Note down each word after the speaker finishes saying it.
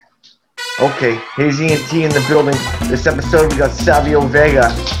Okay, Hazy and T in the building. This episode we got Savio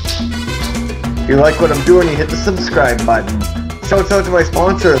Vega. If you like what I'm doing, you hit the subscribe button. Shouts out to my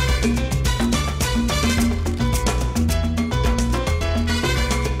sponsor.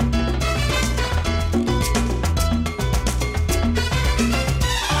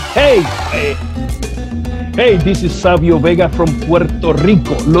 Hey, this is Savio Vega from Puerto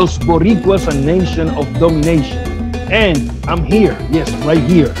Rico, Los Boricuas, a nation of domination. And I'm here, yes, right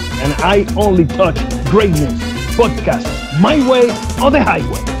here. And I only touch greatness. Podcast, my way or the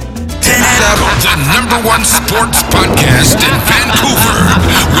highway. The number one sports podcast in Vancouver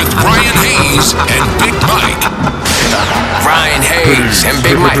with Ryan Hayes and Big Mike. Ryan Hayes and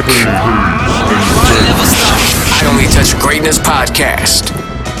Big Mike. I Only Touch Greatness podcast.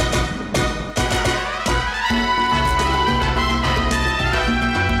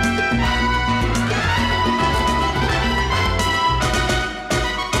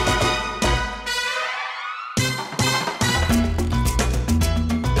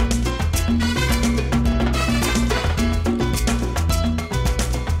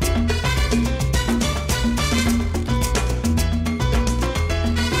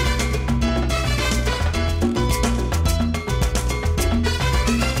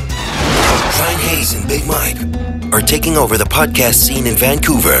 Big Mike are taking over the podcast scene in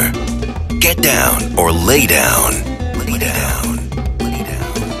Vancouver. Get down or lay down. Lay down. Lay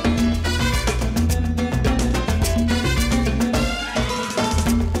down.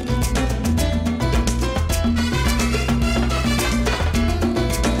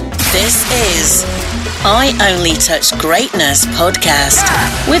 This is I Only Touch Greatness podcast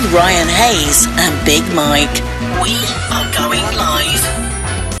with Ryan Hayes and Big Mike. We are going live.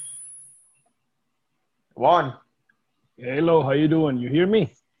 Juan. Hello, how you doing? You hear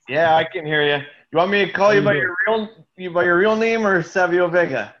me? Yeah, I can hear you. You want me to call you by your real name or Savio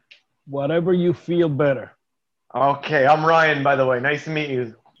Vega? Whatever you feel better. Okay, I'm Ryan, by the way. Nice to meet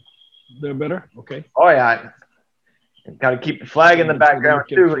you. They're better? Okay. Oh, yeah. Got to keep the flag in the background,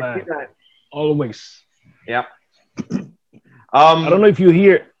 too. Always. Yeah. I don't know if you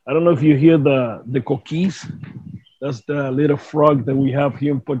hear the coquis. That's the little frog that we have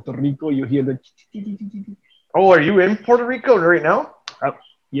here in Puerto Rico. You hear the... Oh, are you in Puerto Rico right now?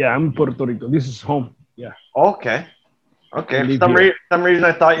 Yeah, I'm in Puerto Rico. This is home. Yeah. Okay. For some reason,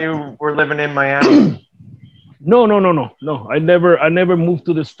 I thought you were living in Miami. No. I never moved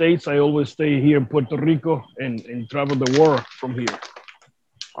to the States. I always stay here in Puerto Rico and travel the world from here.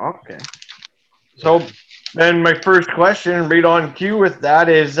 Okay. So then my first question, right on cue with that,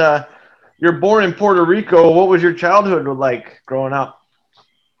 is... you're born in Puerto Rico. What was your childhood like growing up?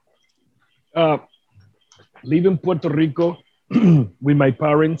 Live in Puerto Rico with my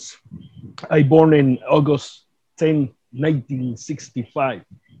parents. I born in August 10, 1965.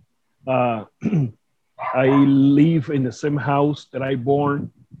 I live in the same house that I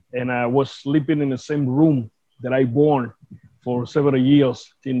born, and I was sleeping in the same room that I born for several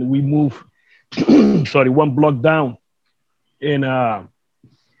years. Then we moved, one block down, and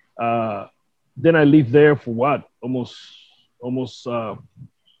then I lived there for what? Almost the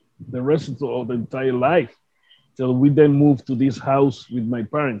rest of the entire life. So we then moved to this house with my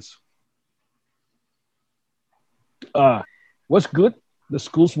parents. Was good. The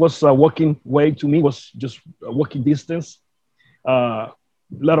schools was a walking way to me, was just a walking distance. A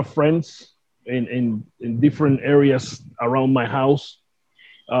lot of friends in different areas around my house.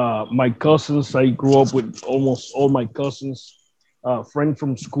 My cousins, I grew up with almost all my cousins. Friends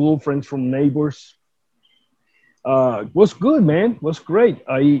from school, friends from neighbors. Was good, man. Was great.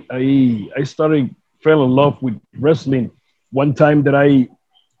 I fell in love with wrestling. One time that I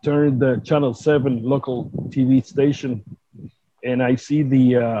turned the Channel 7 local TV station, and I see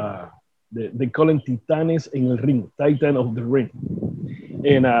they call them Titanes en el Ring, Titan of the Ring,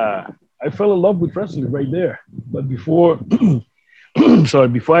 and I fell in love with wrestling right there. But before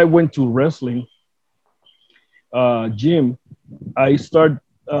I went to wrestling gym, I started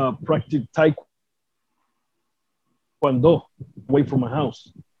practice Taekwondo away from my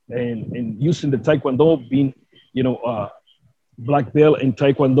house, and using the Taekwondo, being black belt in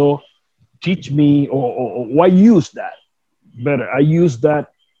Taekwondo, teach me or why use that better. I use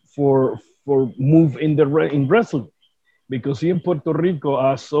that for move in wrestling, because here in Puerto Rico,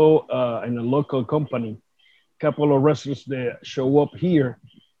 I saw in a local company, couple of wrestlers that show up here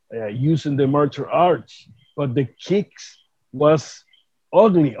using the martial arts, but the kicks was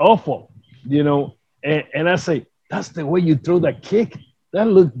ugly, awful, and I say, that's the way you throw that kick? That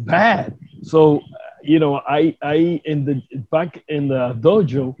looked bad. So, I back in the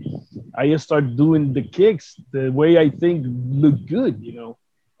dojo, I started doing the kicks the way I think looked good,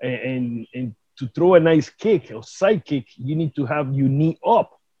 and to throw a nice kick or side kick, you need to have your knee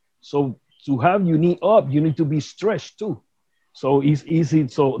up. So to have your knee up, you need to be stretched too. So it's easy.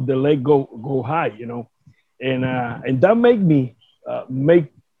 So the leg go high, and that make me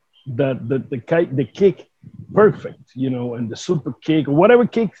make the kick perfect, and the super kick or whatever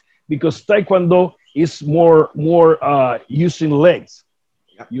kick, because Taekwondo is more using legs.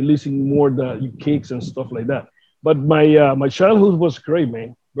 You're using more the kicks and stuff like that. But my childhood was great,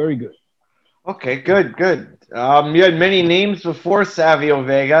 man. Very good. Okay, good, good. You had many names before Savio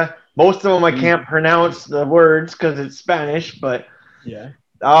Vega. Most of them I can't pronounce the words because it's Spanish. But Yeah.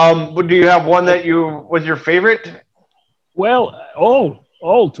 do you have one that was your favorite? Well,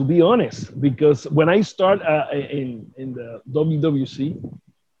 all to be honest, because when I start in the WWC,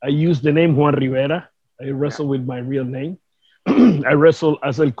 I use the name Juan Rivera. I wrestle with my real name. I wrestle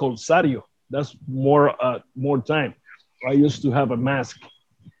as El Corsario. That's more time. I used to have a mask.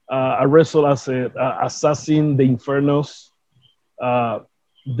 I wrestled as a assassin, the Infernos. Uh,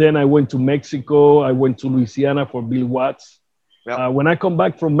 then I went to Mexico. I went to Louisiana for Bill Watts. Yep. When I come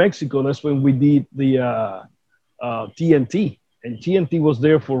back from Mexico, that's when we did the TNT, and TNT was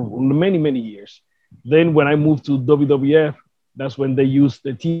there for many years. Then when I moved to WWF, that's when they used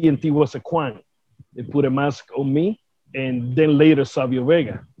the TNT was a Quan. They put a mask on me, and then later Savio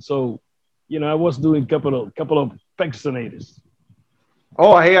Vega. So, I was doing couple of vaccinators.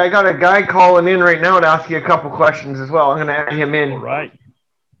 Oh, hey, I got a guy calling in right now to ask you a couple questions as well. I'm going to add him in. All right.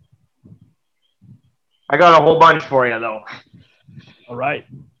 I got a whole bunch for you, though. All right.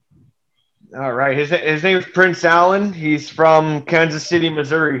 All right. His name's Prince Allen. He's from Kansas City,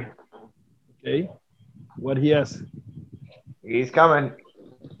 Missouri. Okay. What he has? He's coming.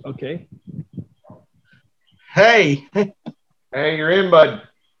 Okay. Hey. Hey, you're in, bud.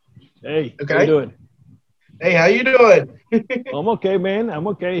 Hey, Okay. how you doing? Hey, how you doing? I'm okay, man. I'm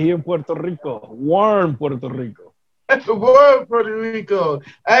okay here in Puerto Rico. Warm Puerto Rico. Boy, Puerto Rico.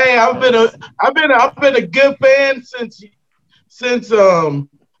 Hey, I've been a good fan since since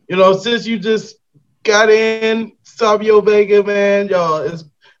you just got in Savio Vega, man. Yo,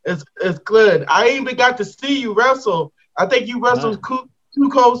 it's good. I even got to see you wrestle. I think you wrestled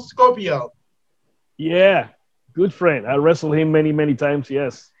Tuco Scorpio. Yeah, good friend. I wrestled him many times.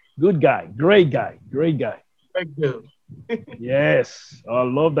 Yes, good guy, great guy. Thank you. Yes, I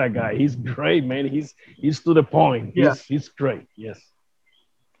love that guy. He's great, man. He's to the point. Yeah. He's great. Yes.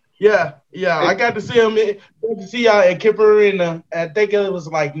 Yeah. I got to see him. Got to see y'all at Kip Arena. I think it was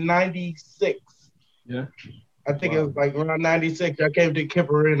like '96. Yeah. I think it was like around '96. I came to Kip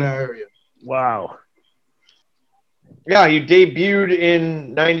Arena area. Wow. Yeah, you debuted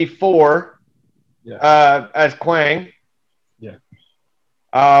in '94 as Quang. Yeah.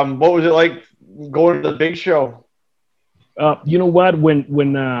 What was it like going to the big show? You know what?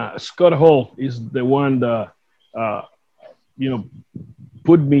 When Scott Hall is the one that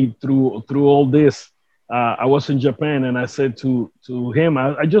put me through all this. I was in Japan, and I said to him,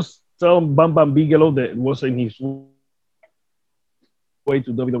 I just tell Bam Bam Bigelow that was in his way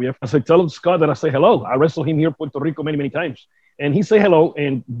to WWF. I said, tell him Scott that I say hello. I wrestled him here in Puerto Rico many times, and he say hello.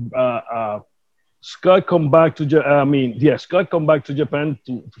 And Scott come back to Japan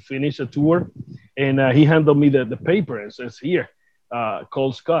to finish a tour, and he handed me the paper and says, here,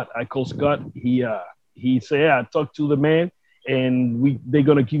 call Scott. I call Scott. He say, I talked to the man, and they're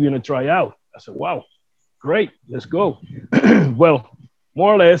gonna give you a tryout. I said, wow, great, let's go. Well,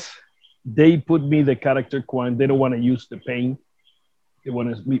 more or less, they put me the character Quan. They don't want to use the paint. They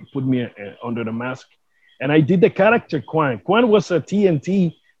want to put me under the mask, and I did the character Quan. Quan was a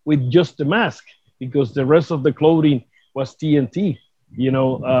TNT with just the mask, because the rest of the clothing was TNT.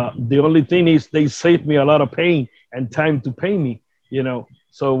 The only thing is they saved me a lot of pain and time to pay me.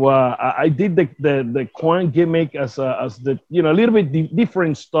 So I did the Quan gimmick as the a little bit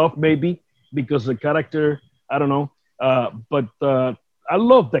different stuff maybe, because the character, I don't know, but I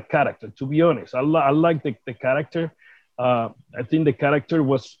love the character, to be honest. I like the character. I think the character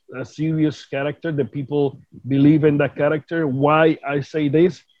was a serious character. The people believe in that character. Why I say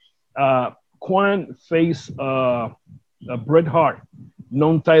this? Quan faced Bret Hart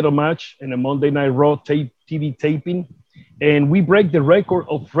non-title match in a Monday Night Raw TV taping, and we break the record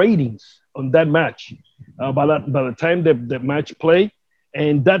of ratings on that match by the time the match played,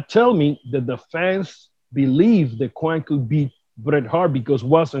 and that tell me that the fans believe that Quan could beat Bret Hart because it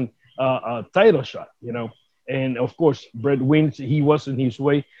wasn't a title shot, and of course Bret wins. He was in his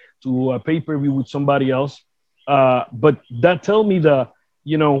way to a pay-per-view with somebody else, but that tell me the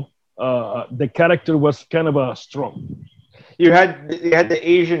character was kind of strong. You had the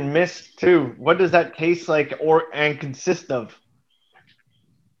Asian mist too. What does that taste like and consist of?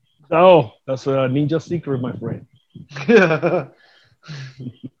 Oh, that's a ninja secret, my friend.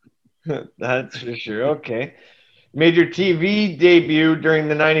 That's for sure. Okay. Made your TV debut during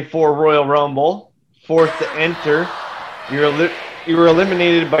the 94 Royal Rumble. Fourth to enter. You were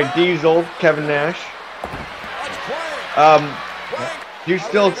eliminated by Diesel, Kevin Nash. Um, do you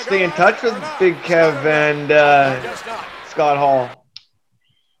still stay in touch with Big Kev and Scott Hall?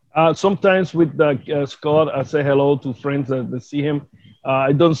 Sometimes with Scott, I say hello to friends that see him.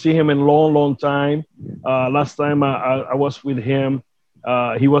 I don't see him in a long, long time. Last time I was with him,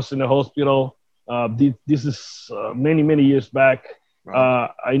 he was in the hospital. This is many, many years back.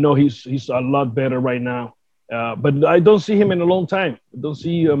 I know he's a lot better right now. But I don't see him in a long time. I don't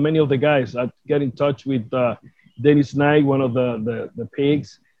see many of the guys. I get in touch with Dennis Knight, one of the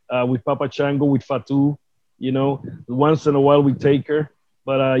pigs, with Papa Chango, with Fatu. You know, once in a while we take her.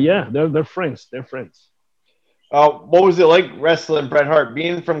 But yeah, they're friends. They're friends. What was it like wrestling Bret Hart?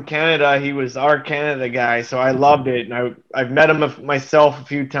 Being from Canada, he was our Canada guy, so I loved it. And I've met him myself a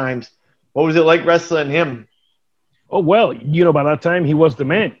few times. What was it like wrestling him? Oh well, you know, by that time he was the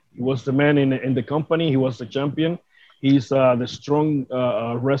man. He was the man in the company. He was the champion. He's the strong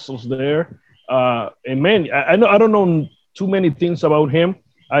wrestlers there. And man, I don't know too many things about him.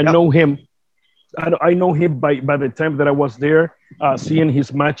 I know him. I know him by the time that I was there, seeing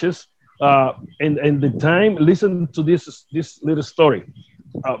his matches. And the time, listen to this little story.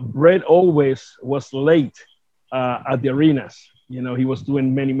 Brett always was late at the arenas. You know, he was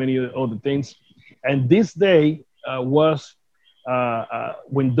doing many other things. And this day was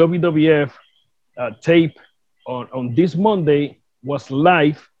when WWF tape on this Monday was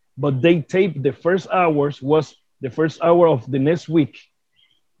live, but they taped the first hours was the first hour of the next week.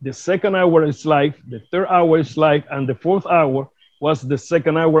 The second hour is live, the third hour is live, and the fourth hour was the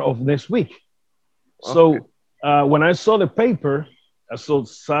second hour of next week. So when I saw the paper, I saw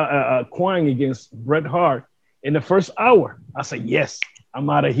Kwang against Bret Hart in the first hour. I said, yes,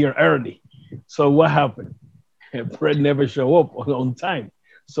 I'm out of here early. So what happened? Bret never showed up on time.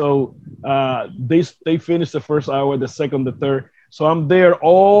 So they finished the first hour, the second, the third. So I'm there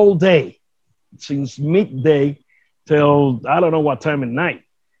all day since midday till I don't know what time at night.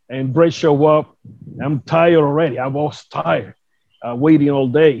 And Bret show up. I'm tired already. I was tired, waiting all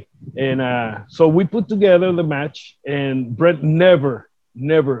day. And so we put together the match, and Bret never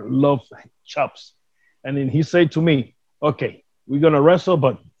loved chops. And then he said to me, okay, we're going to wrestle,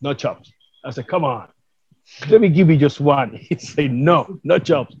 but no chops. I said, come on, let me give you just one. He said, no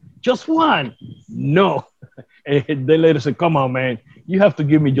chops, just one. No. And they later said, come on, man, you have to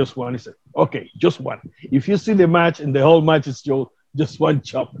give me just one. He said, okay, just one. If you see the match and the whole match is just one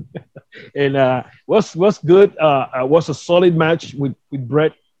chop. And was good. Was a solid match with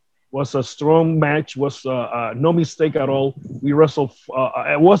Bret. Was a strong match. Was no mistake at all. We wrestled.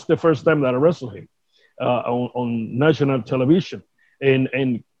 It was the first time that I wrestled him on national television,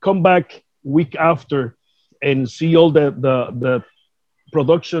 and come back week after and see all the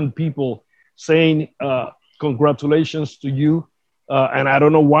production people saying congratulations to you. And I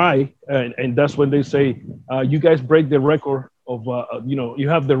don't know why. And that's when they say you guys break the record of you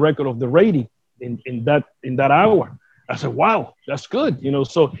have the record of the rating in that hour. I said, wow, that's good.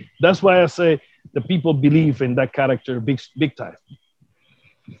 So that's why I say the people believe in that character big time.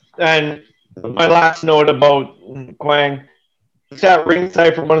 And my last note about Kwang, sat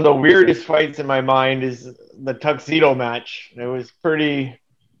ringside for one of the weirdest fights in my mind is the tuxedo match. It was pretty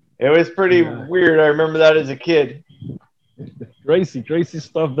weird. I remember that as a kid. Crazy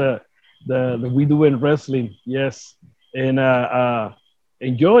stuff that we do in wrestling. Yes. And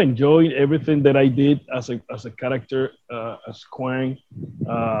enjoying everything that I did as a character, as Kwang.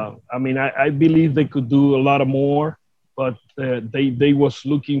 I mean, I believe they could do a lot more, but they was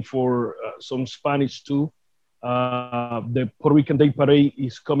looking for some Spanish too. The Puerto Rican Day Parade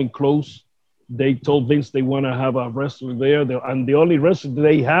is coming close. They told Vince they want to have a wrestler there, and the only wrestler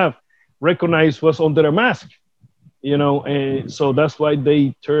they have recognized was under a mask. And so that's why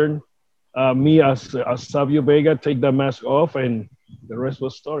they turned me as Savio Vega, take that mask off, and the rest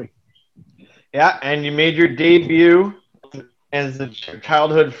was story. Yeah, and you made your debut as a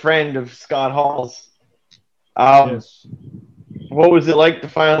childhood friend of Scott Hall's. Yes. What was it like to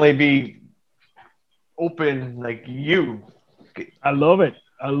finally be open like you? I love it.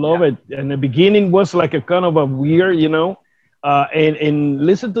 it. And the beginning was like a kind of a weird, and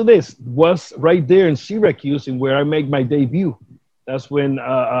listen to this, was right there in Syracuse, where I make my debut. That's when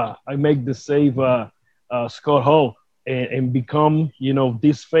I make the save Scott Hall and become,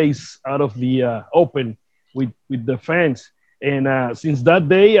 this face out of the open with the fans. And since that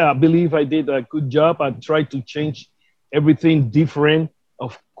day, I believe I did a good job. I tried to change everything different.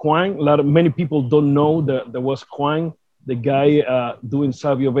 Of Quang. Many people don't know that there was Quang, the guy doing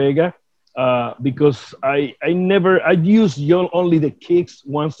Savio Vega, because I used only the kicks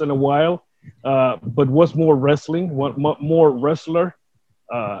once in a while, but was more wrestling, more wrestler,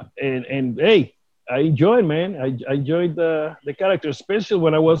 and hey, I enjoyed, man. I enjoyed the character, especially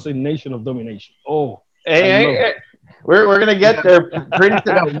when I was in Nation of Domination. Oh, Hey, we're gonna get there. Prince,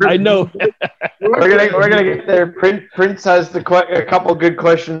 I know. we're gonna get there. Prince has a couple good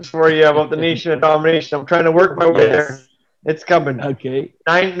questions for you about the Nation of Domination. I'm trying to work my way there. It's coming. Okay.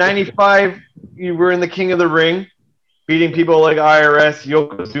 95, you were in the King of the Ring, beating people like IRS,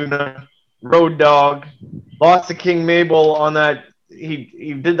 Yokozuna, Road Dogg, lost to King Mabel on that.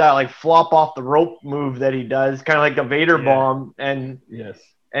 He did that like flop off the rope move that he does, kind of like a Vader bomb. And yes,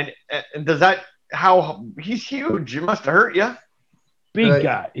 and does that he's huge? It must have hurt you. Big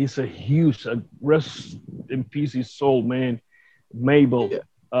guy. He's a huge. Rest in peace, his soul, man. Mabel. Yeah.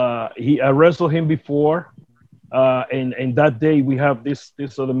 I wrestled him before, and that day we have this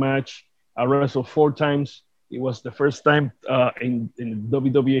other match. I wrestled 4 times. It was the first time in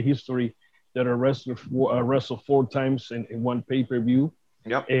WWE history that a wrestler wrestled 4 times in one pay-per-view.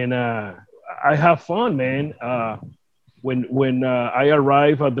 Yep. And I have fun, man. When I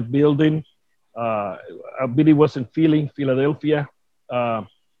arrived at the building, I really was in Philadelphia.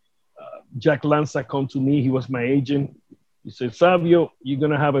 Jack Lanza come to me. He was my agent. He said, Savio, you're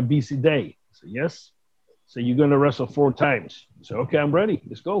going to have a busy day. I said, yes. So you're going to wrestle 4 times. I said, okay, I'm ready.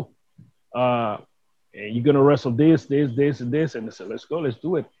 Let's go. And you're going to wrestle this, and this. And I said, let's go. Let's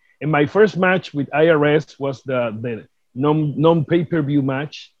do it. And my first match with IRS was the non-pay-per-view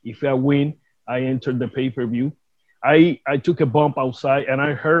match. If I win, I entered the pay-per-view. I took a bump outside, and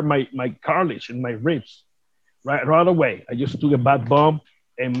I hurt my cartilage in my ribs right away. I just took a bad bump,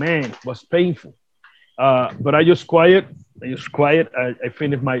 and man, it was painful. But I just quiet. I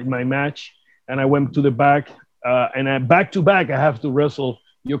finished my match, and I went to the back. And back to back, I have to wrestle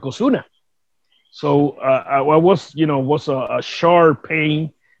Yokozuna. So I was a sharp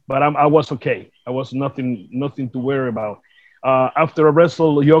pain, but I was okay. I was nothing to worry about. After I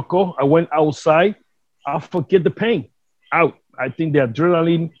wrestled Yoko, I went outside. I forget the pain out. I think the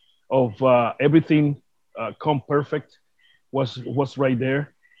adrenaline of everything come perfect was right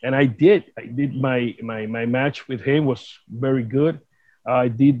there, and I did my match with him was very good. I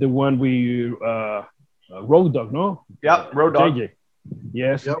did the one with Road Dogg, no? Yep, Road Dogg. JJ.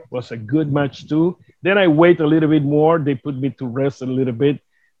 Yes, yep. Was a good match too. Then I wait a little bit more. They put me to rest a little bit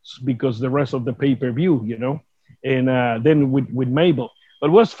because the rest of the pay-per-view, and then with Mabel. But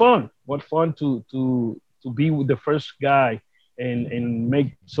it was fun. What fun to be with the first guy and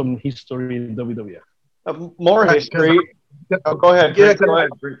make some history in WWF. More history. Go ahead. Yeah, go ahead.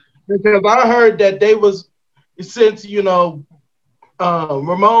 Because I heard that they was, since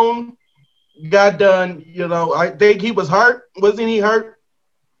Ramon got done, I think he was hurt. Wasn't he hurt?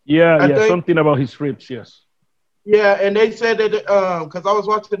 Yeah, something about his ribs. Yes. Yeah, and they said that because I was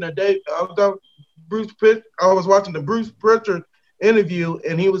watching the Bruce Pritchard interview,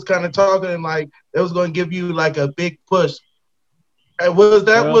 and he was kind of talking like it was going to give you like a big push. And was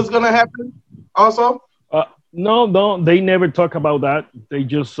going to happen also? No, they never talk about that. They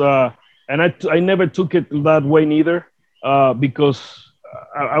just and I never took it that way neither, because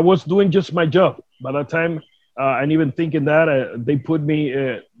I was doing just my job. By that time, and even thinking that they put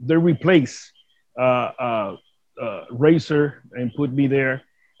me, they replaced Razor and put me there.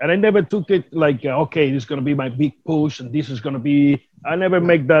 And I never took it like, okay, this is going to be my big push, and this is going to be. I never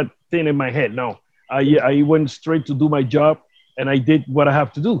make that thing in my head. No, I went straight to do my job, and I did what I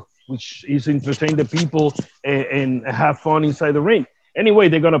have to do, which is entertain the people and have fun inside the ring. Anyway,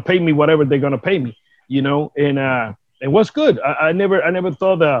 they're going to pay me whatever they're going to pay me, and it was good. I never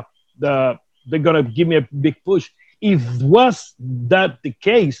thought that they're going to give me a big push. If was that the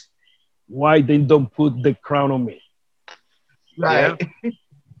case, why they don't put the crown on me? Right. Yeah.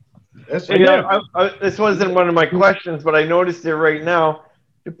 This wasn't one of my questions, but I noticed it right now.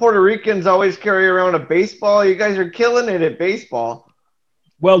 Do Puerto Ricans always carry around a baseball? You guys are killing it at baseball.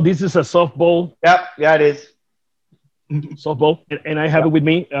 Well, this is a softball. Yep, yeah, it is. Softball, and I have it with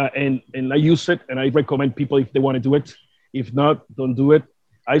me, and I use it, and I recommend people if they want to do it. If not, don't do it.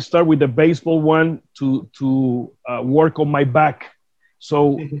 I start with the baseball one to work on my back.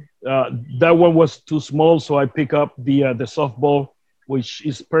 So that one was too small, so I pick up the softball, which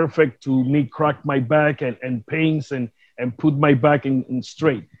is perfect to me crack my back and pains and put my back in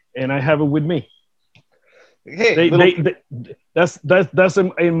straight. And I have it with me. Hey, that's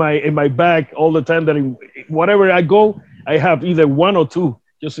in my bag all the time. That wherever I go, I have either one or two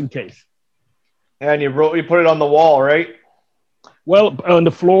just in case. And you put it on the wall, right? Well, on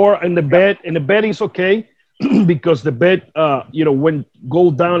the floor and the bed, and the bed is okay because the bed, when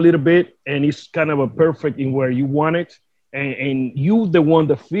go down a little bit and it's kind of a perfect in where you want it, and you the one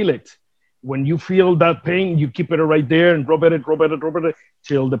that feel it. When you feel that pain, you keep it right there and rub it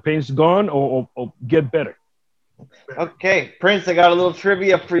till the pain's gone or get better. Okay, Prince, I got a little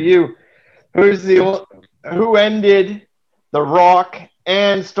trivia for you. Who ended the Rock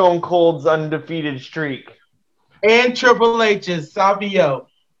and Stone Cold's undefeated streak? And Triple H's Savio.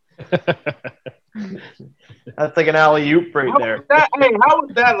 That's like an alley oop right there. How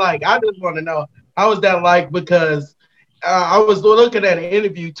was that like? I just want to know how was that like because I was looking at an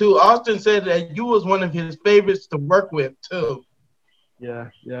interview too. Austin said that you was one of his favorites to work with too. Yeah.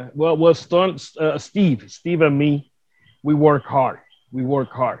 Well, Steve and me, we work hard.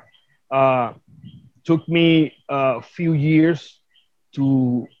 Took me a few years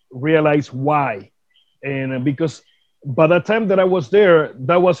to realize why, and because by the time that I was there,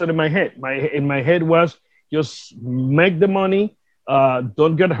 that wasn't in my head. In my head was just make the money,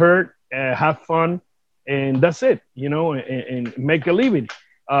 don't get hurt, have fun, and that's it, and make a living.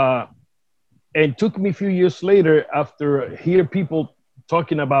 And took me a few years later after hear people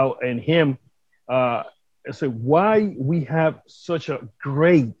talking about and him. I said, why we have such a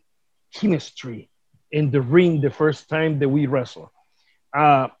great chemistry in the ring the first time that we wrestle.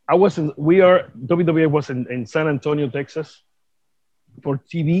 WWE was in San Antonio, Texas for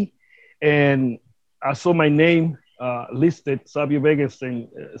TV. And I saw my name listed, Savio Vegas and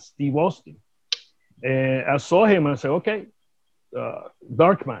Steve Austin. And I saw him and I said, okay,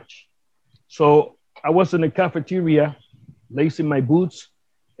 dark match. So I was in the cafeteria, lacing my boots,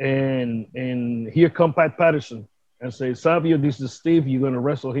 and here come Pat Patterson and say, Savio, this is Steve. You're going to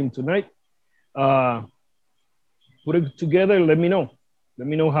wrestle him tonight. Put it together. Let me know. Let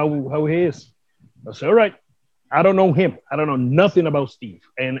me know how he is. I said, all right. I don't know him. I don't know nothing about Steve.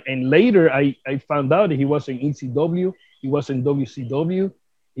 And later I found out that he was in ECW. He was in WCW.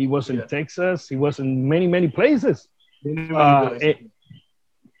 He was in Texas. He was in many, many places.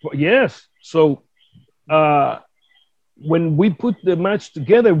 Yes. So when we put the match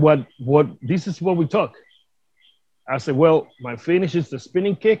together, what this is what we talk. I said, well, my finish is the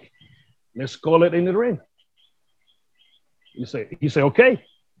spinning kick. Let's call it in the ring. He say, okay.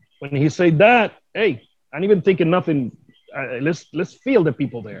 When he said that, hey, I'm even thinking nothing. Let's feel the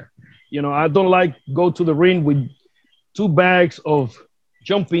people there. I don't like go to the ring with 2 bags of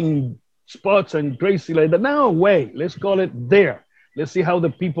jumping spots and crazy like that. No way. Let's call it there. Let's see how the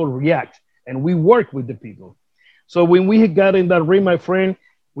people react. And we work with the people. So when we got in that ring, my friend,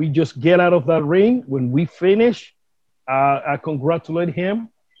 we just get out of that ring. When we finish, I congratulate him.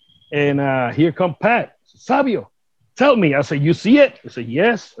 And here come Pat. Savio, tell me. I said, you see it? I said,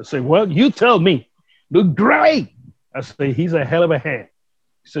 yes. I said, well, you tell me. Look great. I said, he's a hell of a hand.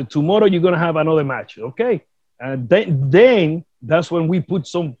 He said, tomorrow you're going to have another match. Okay. And then that's when we put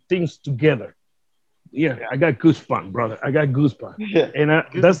some things together. Yeah, I got goosebumps, brother. I got goosebumps. Yeah. And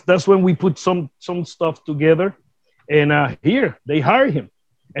that's when we put some stuff together. And here they hire him,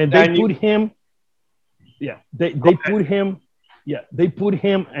 and they put him. Yeah, they put him. Yeah, they put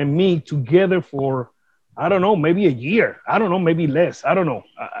him and me together for, I don't know, maybe a year. I don't know, maybe less. I don't know.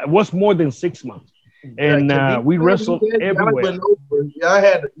 It was more than 6 months, and we wrestled everywhere.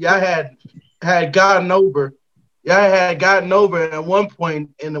 Y'all had gotten over. Y'all had gotten over at one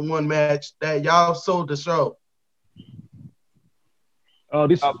point in the one match that y'all sold the show. Oh,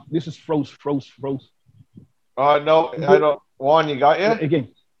 this is froze. No, I don't. Juan, you got you? Again.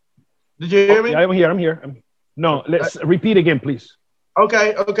 Did you hear me? Yeah, I'm here. No, let's repeat again, please.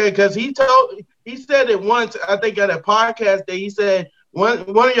 Okay, because he said it once, I think at a podcast that he said one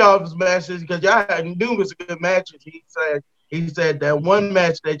of y'all's matches, because y'all had numerous good matches, he said that one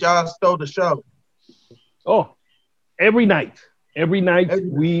match that y'all stole the show. Oh, every night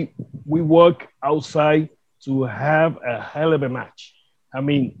we work outside to have a hell of a match. I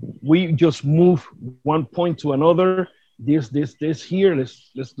mean, we just move one point to another. This here.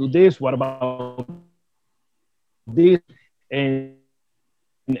 Let's do this. What about this? And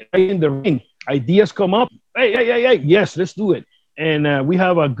in the ring, ideas come up. Hey! Yes, let's do it. And we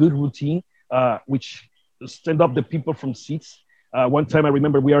have a good routine, which stand up the people from seats. One time I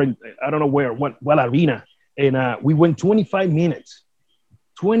remember we are in, I don't know where, what arena, and we went 25 minutes,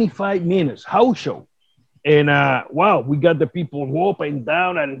 house show. And wow, we got the people up and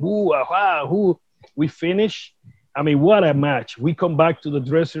down and who we finish. I mean, what a match. We come back to the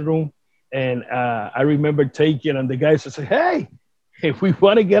dressing room, and I remember taking, and the guys said, hey, we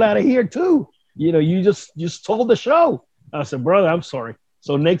want to get out of here too. You just stole the show. I said, brother, I'm sorry.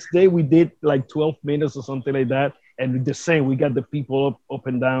 So next day we did like 12 minutes or something like that. and the same. We got the people up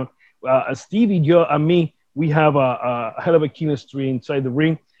and down. Stevie, Joe, and me, we have a hell of a chemistry inside the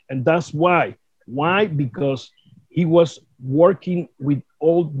ring, and that's why. Why? Because he was working with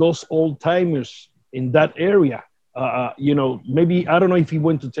all those old timers in that area. Maybe I don't know if he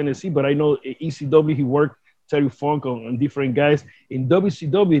went to Tennessee, but I know ECW he worked Terry Funk on different guys in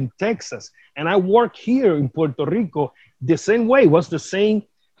WCW in Texas, and I work here in Puerto Rico the same way. It was the same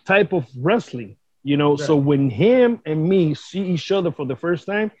type of wrestling, Right. So when him and me see each other for the first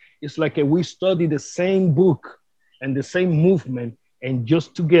time, it's like we study the same book and the same movement, and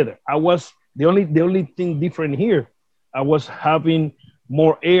just together. I was the only thing different here. I was having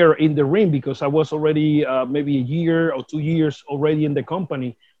more air in the ring because I was already maybe a year or 2 years already in the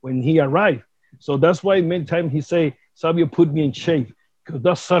company when he arrived. So that's why many times he say, Sabio put me in shape because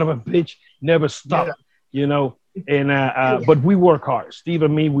that son of a bitch never stopped, And but we work hard. Steve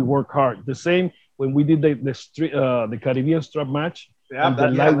and me, we work hard. The same when we did the Caribbean strap match. And the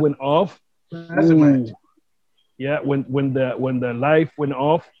light went off. Yeah, when the light went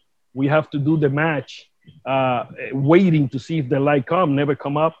off, we have to do the match, waiting to see if the light never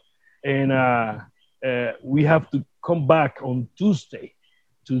come up, and we have to come back on Tuesday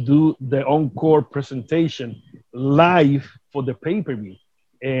to do the encore presentation live for the pay-per-view.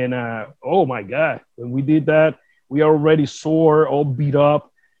 And oh my God, when we did that, we are already sore, all beat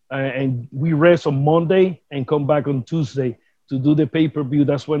up, and we rest on Monday and come back on Tuesday to do the pay-per-view.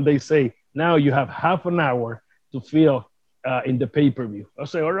 That's when they say, now you have half an hour to fill in the pay-per-view. I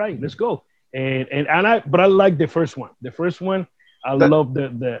say, all right, let's go. But I like the first one. The first one, I love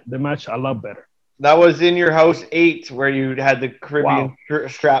the match a lot better. That was in your house 8 where you had the Caribbean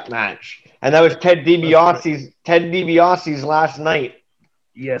strap match. And that was Ted DiBiase's last night.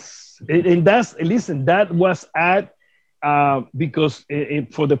 Yes. And that was because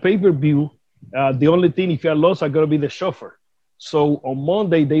for the pay-per-view, the only thing, if you lost, are going to be the chauffeur. So on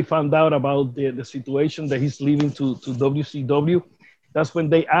Monday, they found out about the situation that he's leaving to WCW. That's when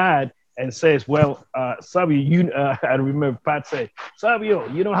they add and says, well, Sabio, I remember Pat said, Sabio,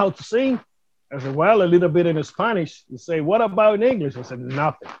 you know how to sing? I said, well, a little bit in Spanish. He said, what about in English? I said,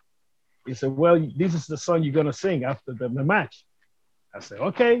 nothing. He said, well, this is the song you're going to sing after the match. I said,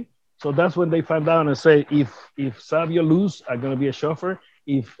 okay. So that's when they found out and say, if Sabio lose, I'm going to be a chauffeur.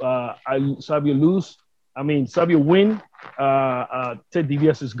 If Sabio win, Ted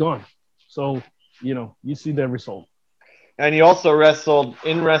DiBiase is gone. So, you see the result. And he also wrestled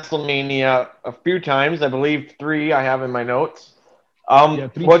in WrestleMania a few times. I believe 3 I have in my notes.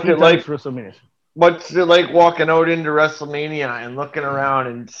 What's it like? What's it like walking out into WrestleMania and looking around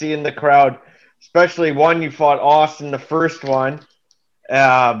and seeing the crowd? Especially one, you fought Austin the first one.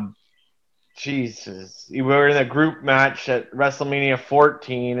 Jesus, you were in a group match at WrestleMania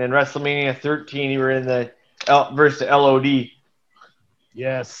 14 and WrestleMania 13. You were in the versus LOD.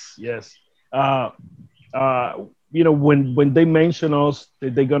 Yes. When they mentioned us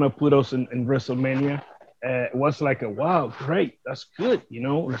that they're gonna put us in WrestleMania, it was like wow, great, that's good.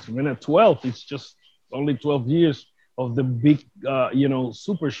 WrestleMania 12. It's just only 12 years of the big,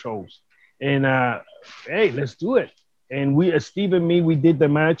 super shows, and hey, let's do it. And Steve and me, we did the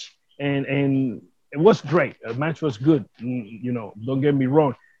match, and it was great. The match was good. Don't get me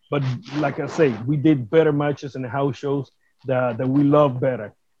wrong, but like I say, we did better matches in the house shows that we love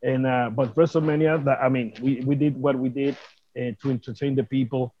better. And but WrestleMania, we did what we did to entertain the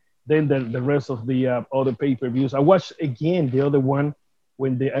people. Then the rest of the other pay-per-views, I watched again the other one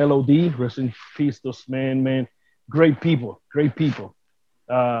when the LOD, rest in peace, those man, great people. When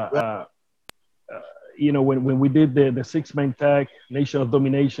we did the 6-man tag, Nation of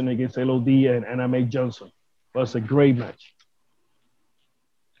Domination against LOD and Anna Johnson, was a great match.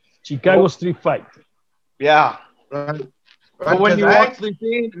 Chicago Street Fight. Yeah. Right. When you I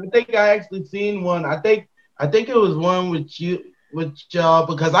think I actually seen one. I think it was one with y'all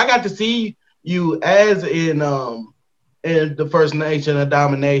because I got to see you as in the First Nation of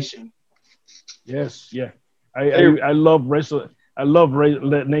Domination. Yes, yeah. I love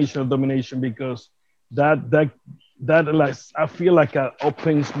Nation of Domination because that like I feel like it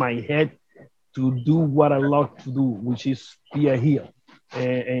opens my head to do what I love to do, which is be a heel,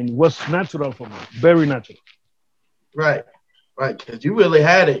 and was natural for me, very natural. Right, because you really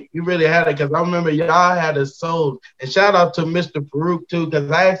had it. Because I remember y'all had a soul. And shout out to Mr. Farouk too,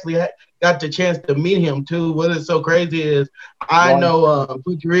 because I actually got the chance to meet him too. What is so crazy is I know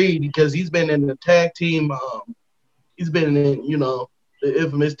Butch Reed because he's been in the tag team. He's been in the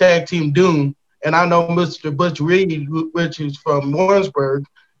infamous tag team Doom, and I know Mr. Butch Reed, which is from Warrensburg,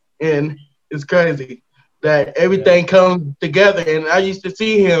 and it's crazy that everything comes together. And I used to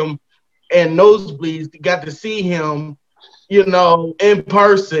see him and nosebleeds got to see him, in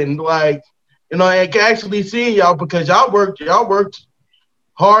person, like, and actually seeing y'all because y'all worked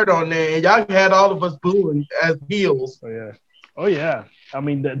hard on that, and y'all had all of us booing as heels. Oh yeah. Oh yeah. I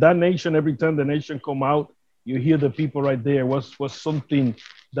mean that nation. Every time the nation come out, you hear the people right there. Was something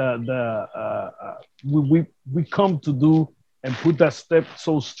that we come to do and put that step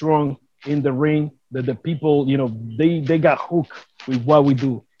so strong in the ring that the people, they got hooked with what we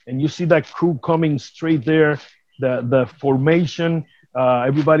do. And you see that crew coming straight there, the formation.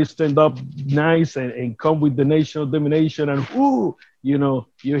 Everybody stand up nice and come with the national domination and you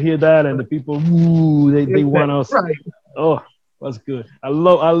hear that and the people they want us. Right. Oh, that's good. I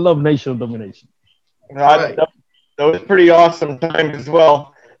love national domination. That, that, that was pretty awesome time as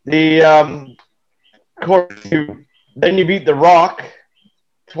well. The of course then you beat The Rock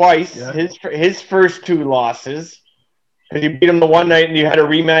twice. Yeah. His first two losses because you beat him the one night and you had a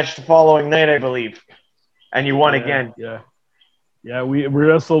rematch the following night, I believe, and you won again. Yeah. We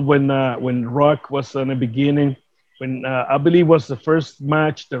wrestled when Rock was in the beginning. When I believe was the first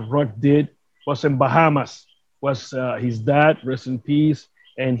match that Rock did was in Bahamas. Was his dad, rest in peace,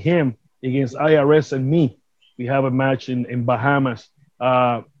 and him against IRS and me. We have a match in Bahamas.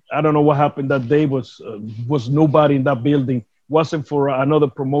 I don't know what happened that day. Was nobody in that building. Wasn't for another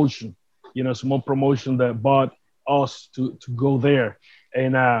promotion, small promotion that bought us to go there.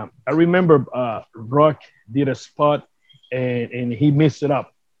 And I remember Rock did a spot and he messed it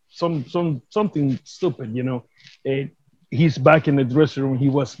up. Something stupid, And he's back in the dressing room. He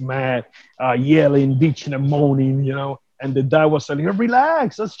was mad, yelling, bitching and moaning, And the dad was telling him,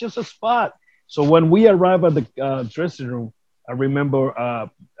 "Relax, that's just a spot." So when we arrived at the dressing room, I remember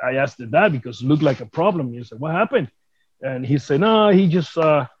I asked the dad because it looked like a problem. He said, "What happened?" And he said, "No, he just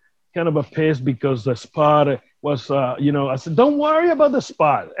kind of a pissed because the spot was, I said, "Don't worry about the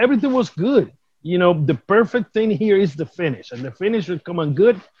spot. Everything was good. The perfect thing here is the finish, and the finish will come on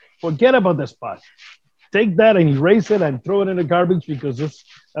good. Forget about the spot. Take that and erase it and throw it in the garbage because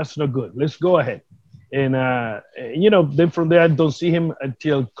that's not good. Let's go ahead." And then from there I don't see him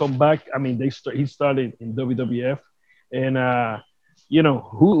until come back. I mean, he started in WWF, and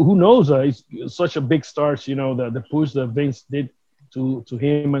who knows? He's such a big star. The push that Vince did to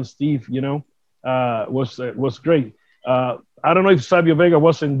him and Steve, was great. I don't know if Savio Vega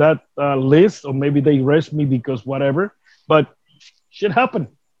was in that list, or maybe they erased me because whatever. But shit happened.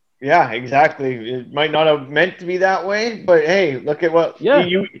 Yeah, exactly. It might not have meant to be that way, but hey, look at what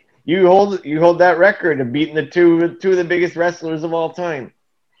you hold that record of beating the two of the biggest wrestlers of all time.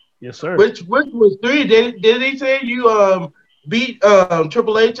 Yes, sir. Which was 3? Did he say you beat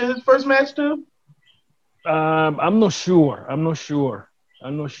Triple H in his first match too? I'm not sure.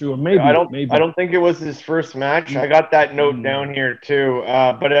 Maybe. I don't think it was his first match. I got that note down here too,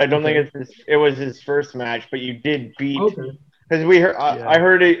 but I don't think it was his first match. But you did beat. Okay. Because we heard, I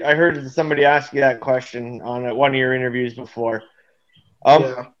heard somebody ask you that question on one of your interviews before.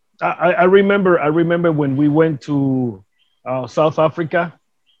 I remember when we went to South Africa.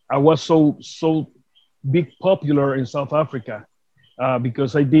 I was so big popular in South Africa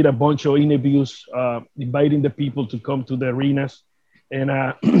because I did a bunch of interviews, inviting the people to come to the arenas, and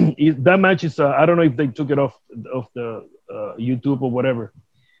that match is I don't know if they took it off the YouTube or whatever.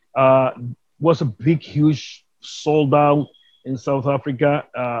 Was a big, huge sold out in South Africa,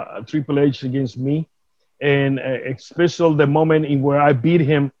 Triple H against me, and especially the moment in where I beat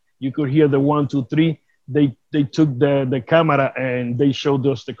him, you could hear the 1, 2, 3. They took the camera and they showed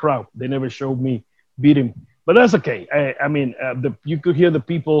us the crowd. They never showed me beat him, but that's okay. I mean, you could hear the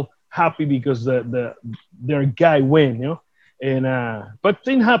people happy because their guy win, And but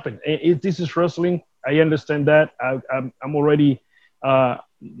things happen. This is wrestling. I understand that. I'm already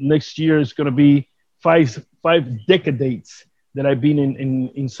next year is going to be five decades that I've been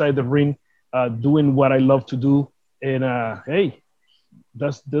inside the ring, doing what I love to do. And hey,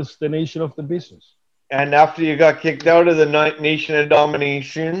 that's the nation of the business. And after you got kicked out of the Nation of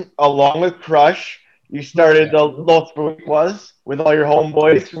Domination, along with Crush, you started the Los Boricuas with all your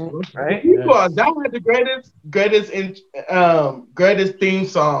homeboys, right? Yes. That was the greatest theme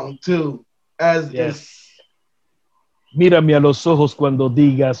song too. Mírame a los ojos cuando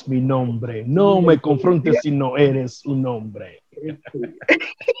digas mi nombre. No me confrontes si no eres un hombre.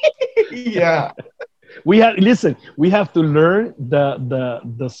 Yeah. We have to learn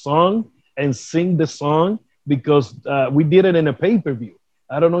the song and sing the song because we did it in a pay-per-view.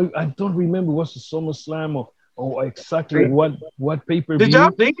 I don't remember what's the SummerSlam or exactly what pay-per-view. Did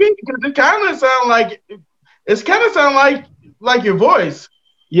y'all think it? Because it kind of sound like your voice.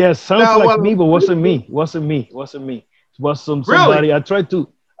 Yes, sounds like me, but wasn't me. It was somebody. Really? I tried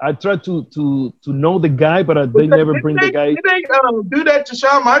I tried to know the guy, but they never bring the guy. Did they do that to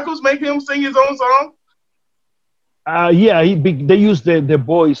Shawn Michaels, make him sing his own song? Yeah, they use the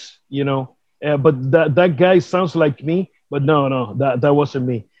voice, you know. But that guy sounds like me. But no, that wasn't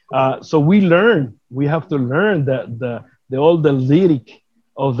me. So we have to learn the all the lyric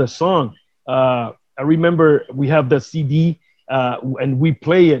of the song. I remember we have the CD, and we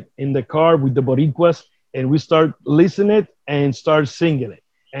play it in the car with the Boricuas, and we start listening it and start singing it.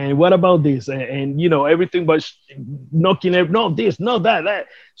 And what about this? And you know, everything was knocking it. No, this, no, that.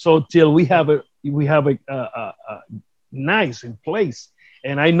 So till we have a nice in place.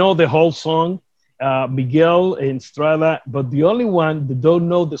 And I know the whole song, Miguel and Strada, but the only one that don't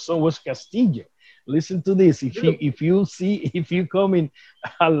know the song was Castillo. Listen to this. If you come in,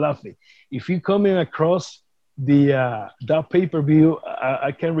 I love it. If you come in across that pay-per-view,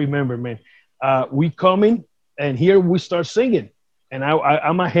 I can't remember, man. We coming and here we start singing, and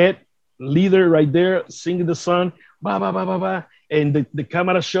I'm ahead, leader right there, singing the song, ba ba ba ba ba, and the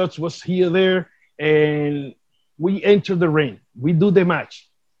camera shots was here there, and we enter the ring. We do the match.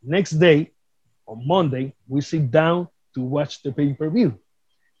 Next day, on Monday, we sit down to watch the pay-per-view.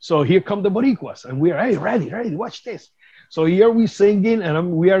 So here come the Boricuas, and we are, hey, ready, watch this. So here we singing,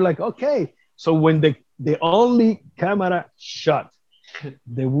 and we are like, okay. So when the only camera shot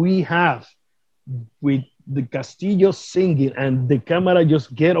that we have with the Castillo singing, and the camera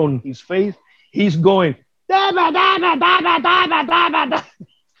just get on his face, he's going, da, ba, da, ba, da, ba, da, ba, da, ba, da.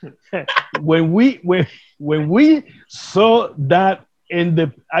 when we saw that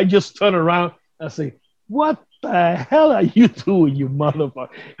I just turned around and say, what the hell are you doing, you motherfucker?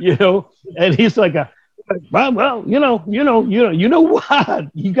 You know, and he's like, well, you know what?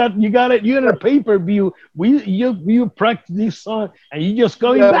 You got it. You're in a pay-per-view. You practice this song, and you just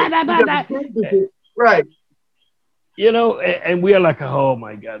going right. You know, and we are like, oh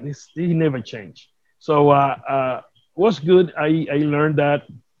my God, he never changed. So was good. I learned that.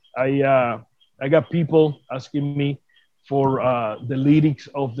 I got people asking me for the lyrics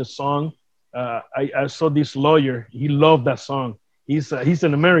of the song. I saw this lawyer. He loved that song. He's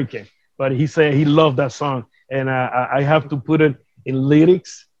an American, but he said he loved that song, and I have to put it in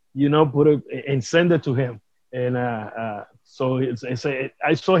lyrics, you know, put it and send it to him. And so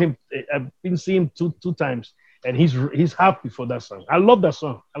I saw him. I've been seeing him two times, and he's happy for that song. I love that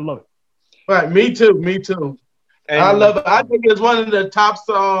song. I love it. Right, me too. And I love it. I think it's one of the top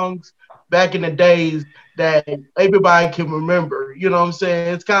songs back in the days that everybody can remember. You know what I'm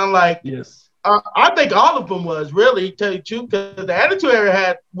saying? It's kind of like, yes. I think all of them was really, tell you the truth, because the Attitude Era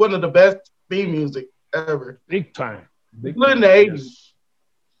had one of the best theme music ever. Big time. Including the 80s.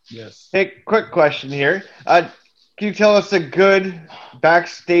 Yes. Hey, quick question here. Can you tell us a good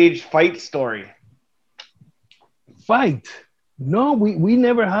backstage fight story? Fight? No, we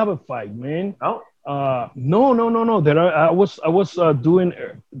never have a fight, man. Oh. No. I was doing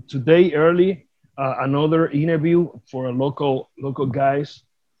today early another interview for a local guys,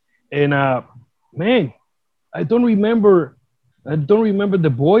 and man, I don't remember the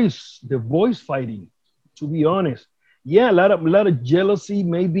boys fighting. To be honest, yeah, a lot of jealousy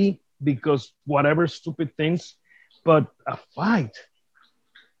maybe because whatever stupid things, but a fight,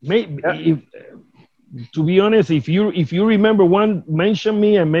 maybe. Yeah. To be honest, if you remember one, mention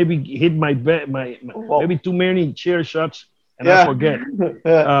me and maybe hit my maybe too many chair shots and I forget.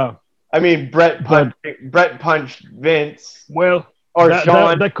 I mean, Brett punched Vince. Well, or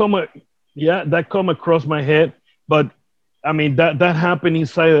Sean. That come across my head, but I mean that happened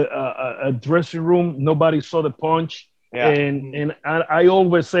inside a dressing room. Nobody saw the punch, and I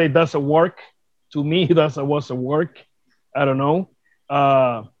always say that's a work. To me, was a work. I don't know.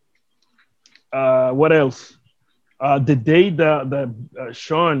 What else? The day that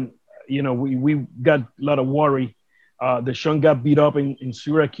Sean, you know, we got a lot of worry. The Sean got beat up in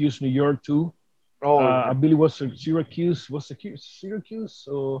Syracuse, New York too. Oh, I believe it was Syracuse. Was it Syracuse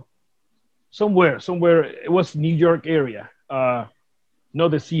or somewhere? It was New York area, not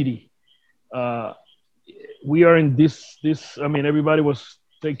the city. We are in this. I mean, everybody was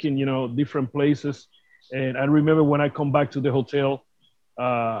taking, you know, different places, and I remember when I come back to the hotel.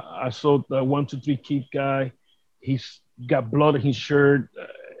 I saw the 1, 2, 3 Kid guy. He's got blood in his shirt,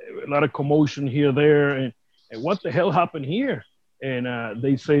 a lot of commotion here, there, and what the hell happened here? And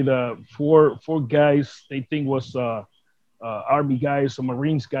they say the four guys they think was Army guys or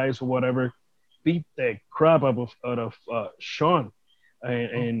Marines guys or whatever beat the crap out of Sean,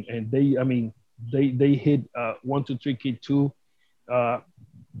 and they hit 1, 2, 3 Kid too.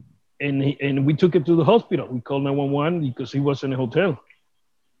 And we took it to the hospital. We called 911 because he was in a hotel.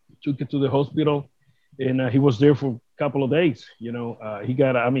 Took it to the hospital, and he was there for a couple of days. He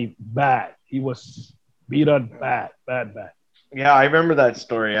got, bad. He was beat up bad. Yeah, I remember that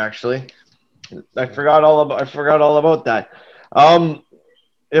story actually. I forgot all about that.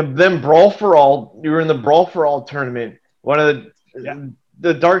 And then Brawl for All, you were in the Brawl for All tournament. One of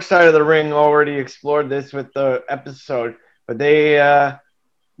the Dark Side of the Ring already explored this with the episode, but they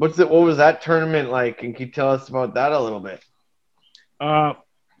what was that tournament like? And can you tell us about that a little bit?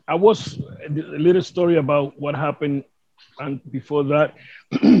 I was a little story about what happened, and before that,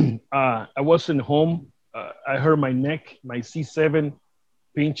 I wasn't home. I hurt my neck, my C7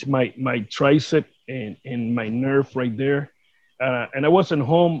 pinched my tricep and my nerve right there, and I wasn't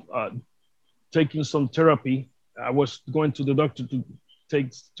home taking some therapy. I was going to the doctor to take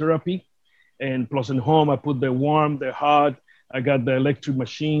therapy, and plus in home I put the warm, the hot. I got the electric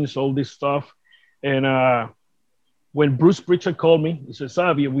machines, all this stuff, and when Bruce Pritchard called me, he said,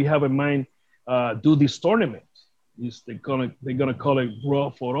 "Savio, we have in mind do this tournament. They're gonna call it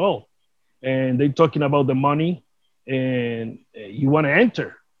Brawl for All, and they're talking about the money, and you want to enter?"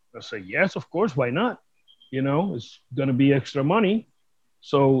 I said, "Yes, of course. Why not? It's gonna be extra money."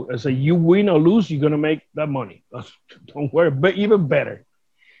 So I said, "You win or lose, you're gonna make that money. Don't worry, but even better."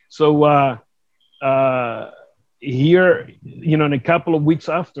 So here, in a couple of weeks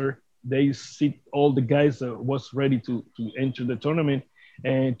after, they sit all the guys that was ready to enter the tournament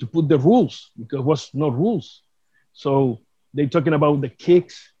and to put the rules, because there was no rules. So they talking about the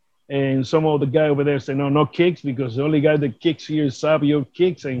kicks, and some of the guy over there say, no kicks, because the only guy that kicks here is Savio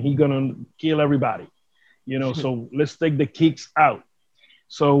kicks, and he gonna kill everybody. So let's take the kicks out.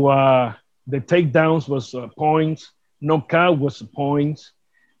 So the takedowns was points, knockout was points,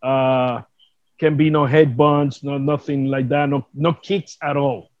 can be no head bunts, nothing like that, no kicks at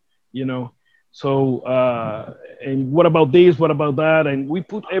all. So and what about this, what about that, and we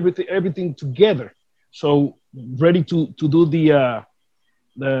put everything together, so ready to do the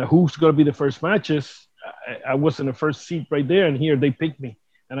who's going to be the first matches. I was in the first seat right there, and here they picked me,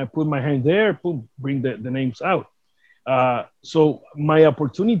 and I put my hand there, boom, bring the names out. So my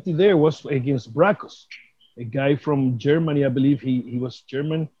opportunity there was against Bracos, a guy from Germany. I believe he was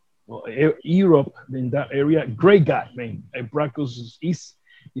German, well, Europe, in that area. Great guy, man. Bracos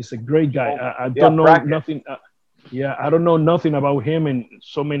is a great guy. I don't know nothing. I don't know nothing about him in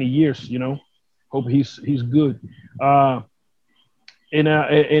so many years. Hope he's good.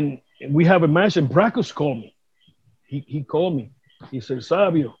 And we have a match, and Bracos called me. He called me. He said,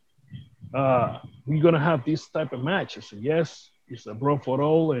 "Savio, we're gonna have this type of match." I said, "Yes, it's a Brawl for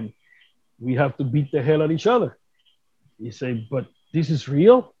All, and we have to beat the hell out of each other." He said, "But this is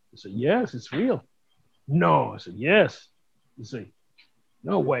real?" I said, "Yes, it's real." "No." I said, "Yes." He said,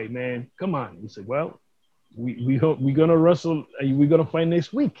 "No way, man. Come on." He said, "Well, we're gonna wrestle. We're gonna fight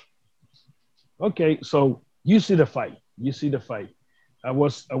next week." Okay, so you see the fight. I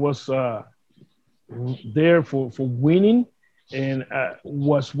was there for winning, and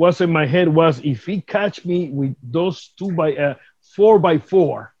what's in my head was, if he catch me with those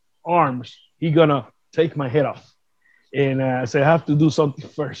 4x4 arms, he gonna take my head off. And I said, I have to do something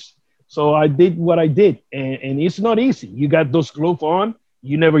first. So I did what I did, and it's not easy. You got those gloves on,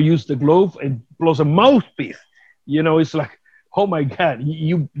 you never use the glove, and plus a mouthpiece. It's like, oh my God,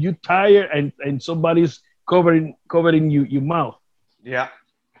 you tired, and somebody's covering your mouth. Yeah.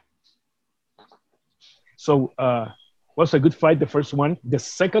 So was a good fight, the first one. The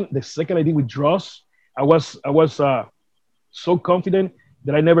second I did with Dross, I was so confident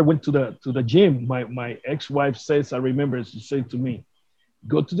that I never went to the gym. My ex-wife says, I remember she said to me,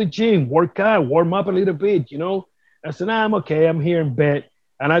 "Go to the gym, work out, warm up a little bit, I said, "Nah, I'm okay. I'm here in bed."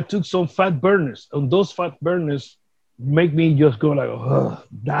 And I took some fat burners, and those fat burners make me just go like,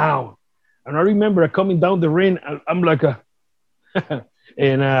 down. And I remember coming down the ring, I'm like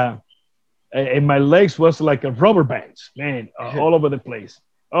and my legs was like a rubber bands, man, all over the place.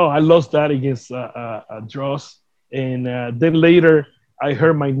 Oh, I lost that against Dross. And then later, I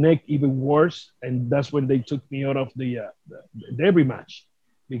hurt my neck even worse, and that's when they took me out of the every match,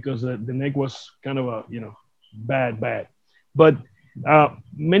 because the neck was kind of bad. But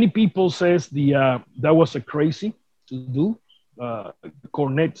many people says that was a crazy to do.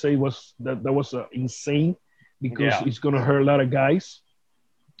 Cornette say that was insane, because it's gonna hurt a lot of guys.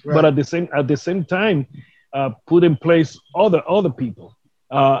 Right. But at the same time, put in place other people.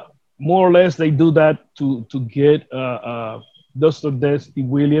 More or less, they do that to get Dustin Dusty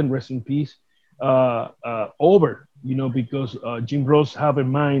Williams, rest in peace, over. Because Jim Ross have in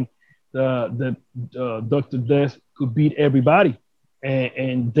mind that Dr. Death could beat everybody,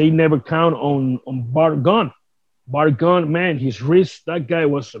 and they never count on Bart Gunn. Bart Gunn, man, his wrist, that guy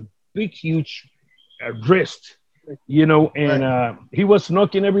was a big, huge wrist. you know, and he was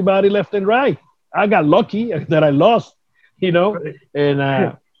knocking everybody left and right. I got lucky that I lost, you know,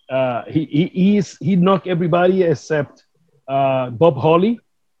 and he knocked everybody except Bob Holly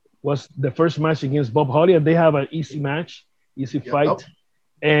was the first match against Bob Holly, and they have an easy match, easy fight,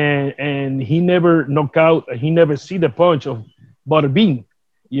 and he never knocked out. He never see the punch of Butterbean.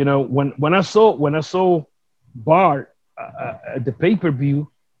 You know, when I saw Bart at the pay-per-view,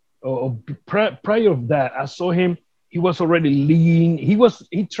 prior of that, I saw him. He was already lean.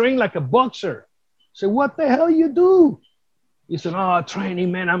 He trained like a boxer. I said, what the hell you do? He said, oh,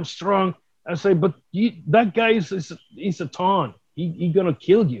 training, man, I'm strong. I said, but that guy is a taunt. He gonna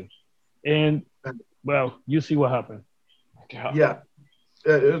kill you. And well, you see what happened. Yeah.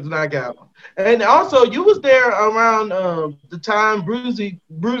 It was knockout. And also, you was there around the time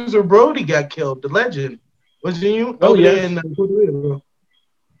Bruiser Brody got killed, the legend. Wasn't you? Oh, over yes. there in Puerto Rico?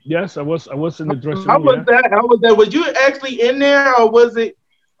 Yes, I was in the dressing room. How was that? How was that? Was you actually in there, or was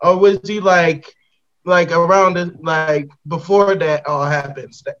he like around like before that all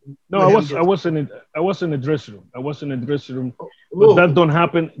happens? No, I was in the dressing room. I was in the dressing room, but that don't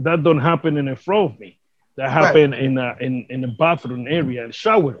happen in the front of me. That happened in the bathroom area,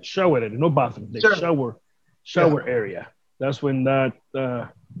 shower area, no bathroom, the shower area. That's when that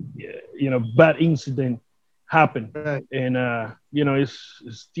bad incident happened, and it's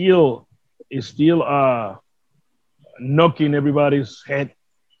still knocking everybody's head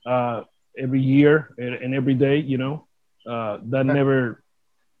every year and every day. That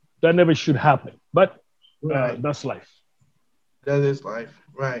never should happen, but that's life. That is life,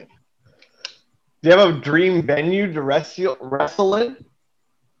 right? Do you have a dream venue to wrestle in?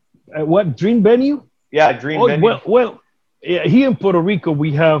 What dream venue? Yeah, dream venue. Well, yeah, here in Puerto Rico,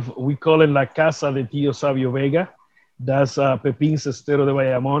 we call it La Casa de Tío Sabio Vega. That's Pepín Cestero de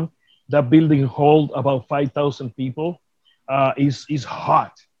Bayamón. That building holds about 5,000 people. It's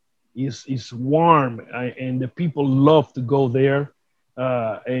hot. It's warm, and the people love to go there.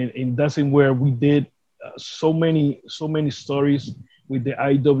 And that's where we did so many stories with the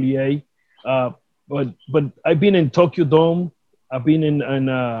IWA. But I've been in Tokyo Dome. I've been in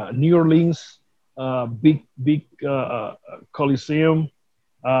New Orleans, big Coliseum.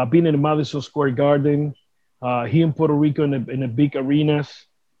 I've been in Madison Square Garden. Here in Puerto Rico in the big arenas.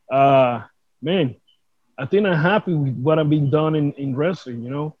 Man, I think I'm happy with what I've been done in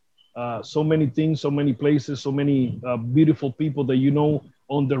wrestling. So many things, so many places, so many beautiful people that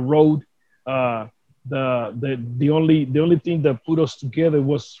on the road. The only thing that put us together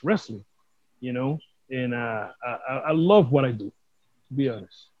was wrestling. And I love what I do, to be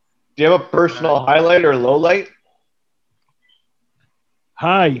honest. Do you have a personal highlight or low light?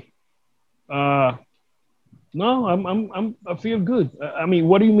 Hi. No, I feel good. I mean,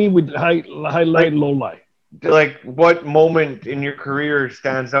 what do you mean with highlight, low light? Like, what moment in your career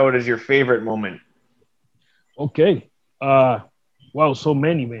stands out as your favorite moment? Okay. Wow, so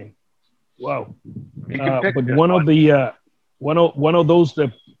many, man. Wow. But one of those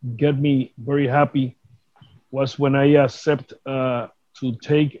that get me very happy was when I accept to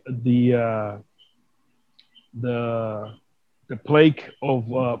take the plaque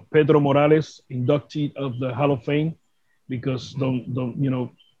of Pedro Morales, inductee of the Hall of Fame, because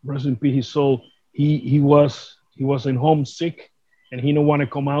rest in peace his soul. He was in home sick, and he don't want to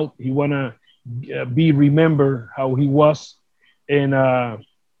come out. He want to be remembered how he was. And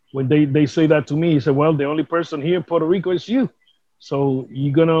when they say that to me, he said, "Well, the only person here in Puerto Rico is you. So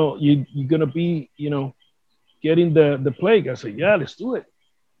you're gonna be, getting the plague." I said, "Yeah, let's do it."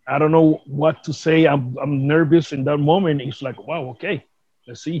 I don't know what to say. I'm nervous in that moment. It's like, wow, okay,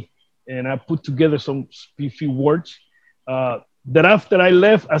 let's see. And I put together some few words. That after I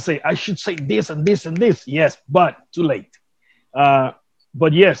left, I say I should say this and this and this. Yes, but too late.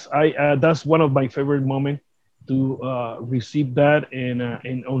 But yes, that's one of my favorite moments to receive that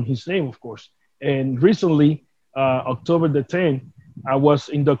and on his name, of course. And recently, October the 10th, I was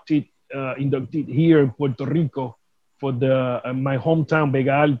inducted here in Puerto Rico for my hometown,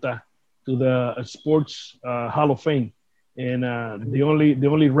 Vega Alta, to the Sports Hall of Fame. And the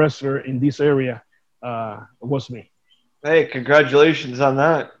only wrestler in this area was me. Hey, congratulations on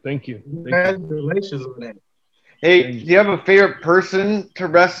that. Thank you. Congratulations on that. Hey, do you have a favorite person to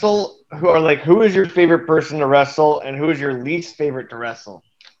wrestle? Who is your favorite person to wrestle, and who is your least favorite to wrestle?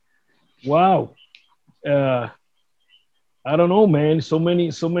 Wow. I don't know, man. So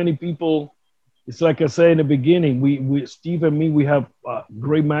many people. It's like I said in the beginning. We Steve and me, we have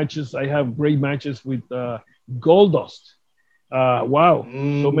great matches. I have great matches with Goldust. Wow,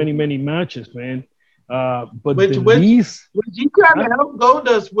 so many matches, man. But was he trying to help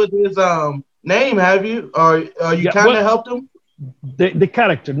Goldust with his name, have you? Or you Yeah, kind well, of helped him? the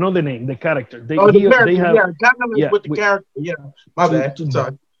character, not the name, the character. Oh, the They character. have, Yeah, kind of like yeah, with the character. Yeah, my to bad. to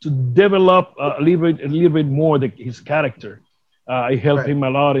Sorry. to develop a little bit more his character. I helped Right. him a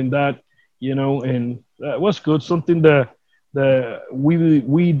lot in that, and it was good. Something that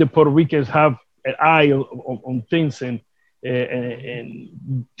we the Puerto Ricans have an eye on things, and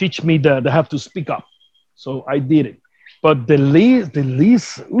teach me that I have to speak up. So I did it. But the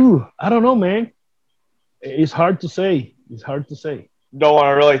least, ooh, I don't know, man. It's hard to say. It's hard to say. Don't want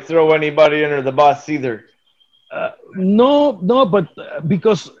to really throw anybody under the bus either. No, no, but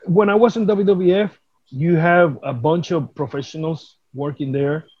because when I was in WWF, you have a bunch of professionals working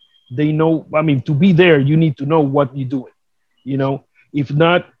there. They know, I mean, to be there, you need to know what you're doing. You know, if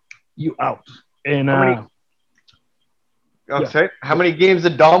not, you out. And How many? yeah, Okay. How many games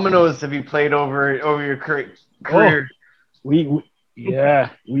of dominoes have you played over your oh, career? we yeah,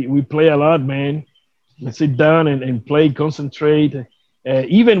 we play a lot, man. We sit down and play, concentrate.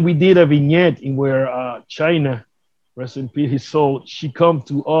 Even we did a vignette in where China, rest in peace, his soul, she come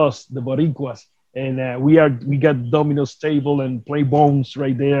to us, the Boricuas, and we got Domino's table and play bones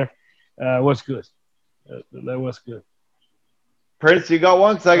right there. Was good. That was good. Prince, you got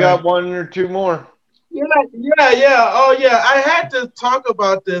one? 'Cause I Right. got one or two more. Yeah, yeah. Oh, yeah. I had to talk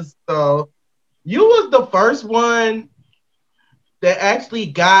about this though. You was the first one that actually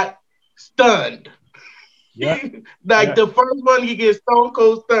got stunned. Yeah, Like yeah, the first one you get Stone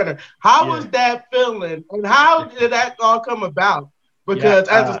Cold Stunner. How yeah, was that feeling, and how did that all come about? yeah. Because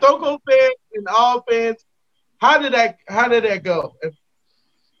as a Stone Cold fan and all fans, how did that go?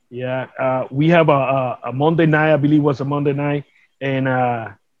 Yeah, we have a Monday night, I believe it was a Monday night, and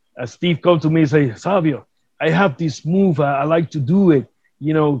Steve come to me and say, Savio, I have this move. I like to do it.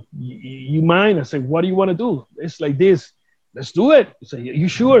 You mind? I say, what do you want to do? It's like this. Let's do it. I say, you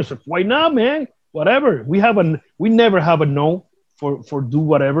sure? So why not, man? Whatever. We never have a no for do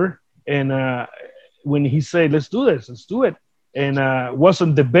whatever. And when he said, let's do this, let's do it. And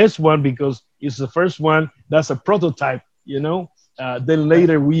wasn't the best one because it's the first one. That's a prototype. Then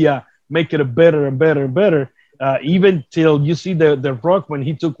later we make it a better and better and better. Even till you see the Rock when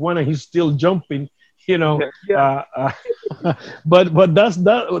he took one and he's still jumping, you know. Yeah. But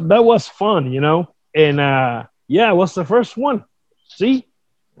that was fun. And yeah, it was the first one. See,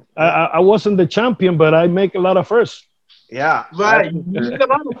 I wasn't the champion, but I make a lot of firsts. Yeah. Right, you get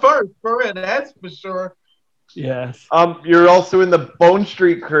on the first, for real, that's for sure. Yes. You're also in the Bone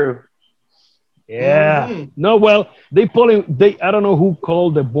Street crew. Yeah. Mhm. No, well, they I don't know who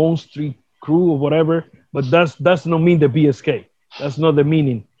called the Bone Street crew or whatever, but that's not mean the BSK. That's not the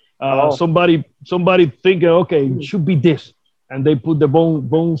meaning. Oh. Somebody think okay, it should be this, and they put the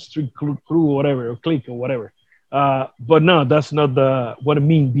Bone Street crew or whatever, or click or whatever. But no, that's not what it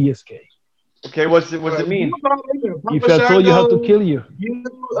mean BSK. Okay. What's it Right. mean? If I told you how to kill you, You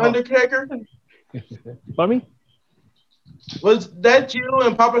Undertaker, pardon me? was that you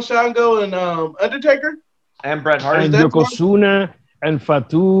and Papa Shango and Undertaker? And Bret Hart. And that's right. Yokozuna and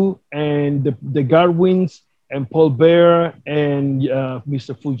Fatu and the Garwins and Paul Bear and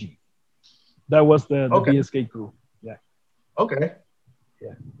Mr. Fuji. That was the Okay. BSK crew. Yeah. Okay.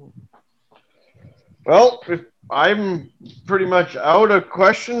 Yeah. Well, if I'm pretty much out of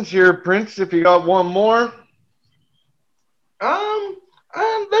questions here, Prince. If you got one more,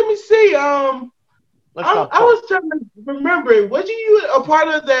 Let me see. let's I not. was trying to remember. Was you a part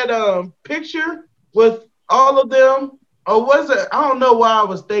of that picture with all of them, or was it? I don't know why I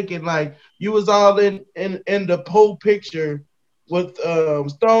was thinking like you was all in the whole picture with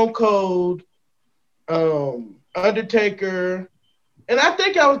Stone Cold, Undertaker, and I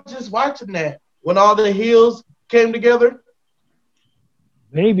think I was just watching that when all the heels came together.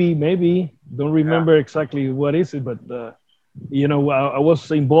 Maybe. Don't remember exactly what is it, but I was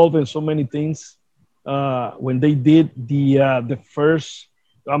involved in so many things. When they did the first,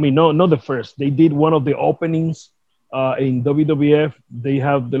 I mean, no, not the first. They did one of the openings in WWF. They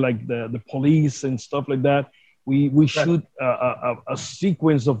have the police and stuff like that. We shoot a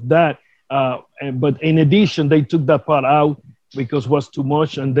sequence of that, but in addition, they took that part out because it was too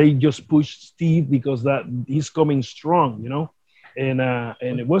much, and they just pushed Steve because that he's coming strong. And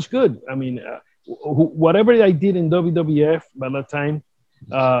it was good. I mean, whatever I did in WWF by that time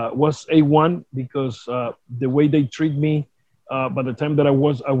was A1 because the way they treat me by the time that I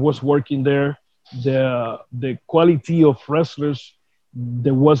was working there, the quality of wrestlers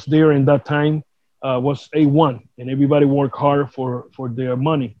that was there in that time was A1, and everybody worked hard for their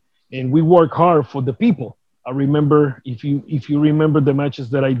money, and we work hard for the people. I remember if you remember the matches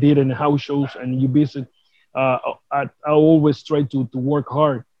that I did in house shows and you visit, I always try to work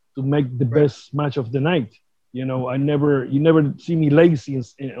hard to make the Right. best match of the night. You never see me lazy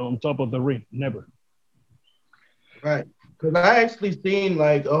on top of the ring. Never. Right. Because I actually seen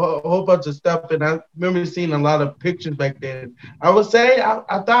like a whole bunch of stuff, and I remember seeing a lot of pictures back then. I would say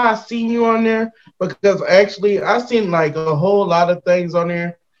I thought I seen you on there because actually I seen like a whole lot of things on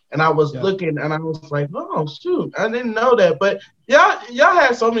there, and I was Yeah. looking and I was like, oh shoot, I didn't know that. But y'all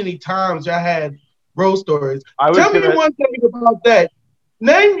had so many times y'all had road stories. I was Tell me gonna. one thing about that.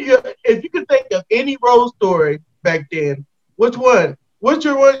 Name your if you could think of any road story back then. Which one? What's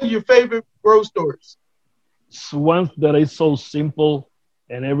one of your favorite road stories? It's one that is so simple,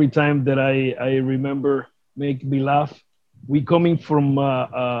 and every time that I remember, make me laugh. We coming from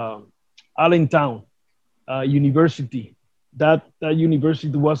Allentown University. That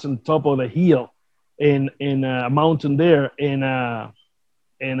university was on top of the hill, in a mountain there, and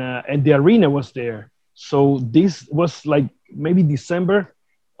the arena was there. So this was like maybe December,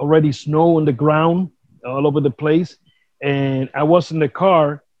 already snow on the ground all over the place, and I was in the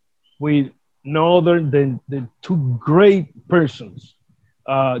car with no other than the two great persons,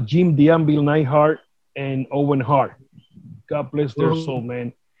 Jim the Anvil Neidhart and Owen Hart. God bless their soul,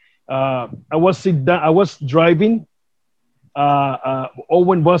 man. I was driving.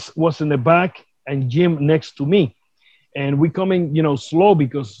 Owen was in the back, and Jim next to me, and we coming, slow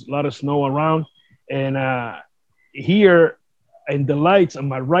because a lot of snow around. And here in the lights on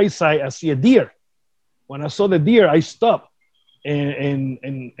my right side, I see a deer. When I saw the deer, I stopped. And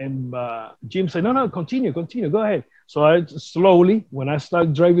Jim said, no, continue, go ahead. So I slowly, when I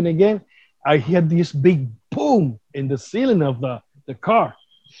start driving again, I hear this big boom in the ceiling of the car.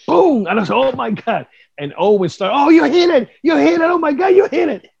 Boom. And I said, oh my God. And Owen started, oh, you hit it. Oh my God, you hit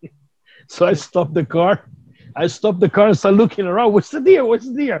it. So I stopped the car. And started looking around. What's the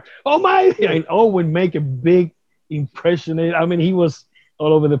deer? Oh my. And Owen make a big impression. I mean, he was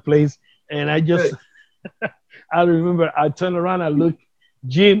all over the place. And I just, I remember I turned around, I looked,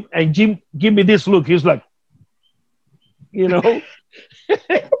 Jim, and Jim give me this look. He's like, Right.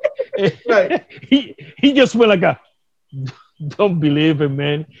 he just went like don't believe it,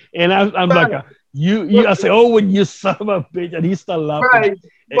 man. And I'm like, I say, oh, when you son of a bitch, and he started laughing. Right.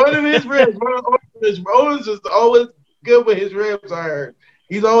 One of his ribs, Owen's just always good with his ribs. I heard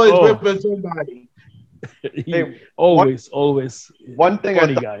he's always ripping somebody. Always. One thing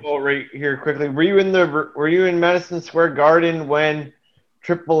funny I thought guy. about right here quickly. Were you in Madison Square Garden when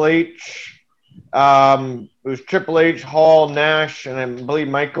Triple H, it was Triple H, Hall, Nash, and I believe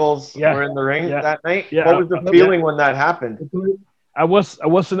Michaels were in the ring that night? Yeah. What was the feeling when that happened? I was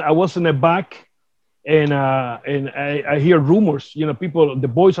in the back, and I hear rumors. People, the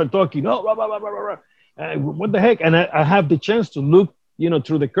boys are talking. Oh, blah, blah, blah, blah, blah. What the heck? And I have the chance to look,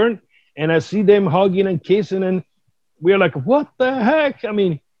 through the curtain, and I see them hugging and kissing, and we're like, what the heck? I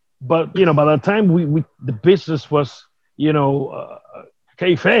mean, but by the time we the business was,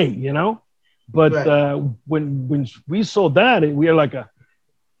 kayfabe, But Right. When we saw that, we are like,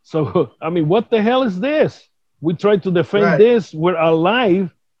 so I mean, what the hell is this? We tried to defend this. We're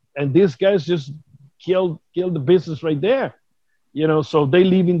alive, and these guys just killed the business right there. So they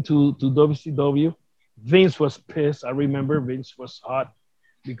leave into WCW. Vince was pissed. I remember Vince was hot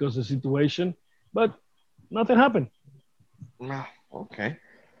because of the situation, but nothing happened. Okay.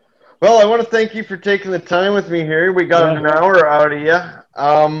 Well, I want to thank you for taking the time with me here. We got an hour out of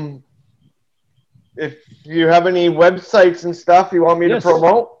you. If you have any websites and stuff you want me to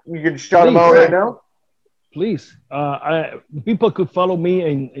promote, you can shout them out right now. Please. People could follow me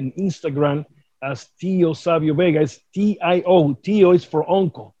in Instagram as Tio Savio Vega. It's T-I-O. Tio is for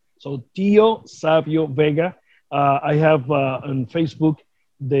uncle. So Tio Savio Vega. I have on Facebook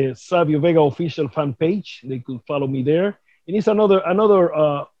the Savio Vega official fan page. They could follow me there. And it's another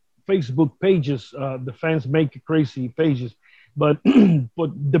Facebook pages. The fans make crazy pages, but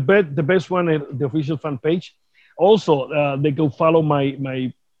the best one is the official fan page. Also, they can follow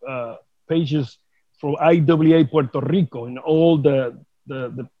my pages from IWA Puerto Rico and all the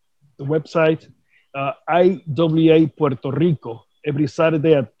website. IWA Puerto Rico. Every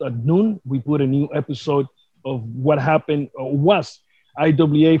Saturday at noon, we put a new episode of what happened or was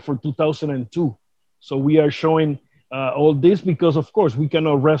IWA for 2002. So we are showing all this because, of course, we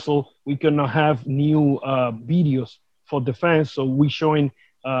cannot wrestle. We cannot have new videos for the fans. So we're showing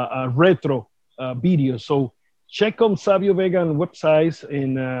retro videos. So check on Savio Vega on websites,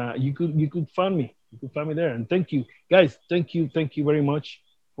 and you could find me. You could find me there. And thank you, guys. Thank you very much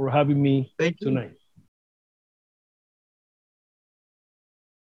for having me tonight.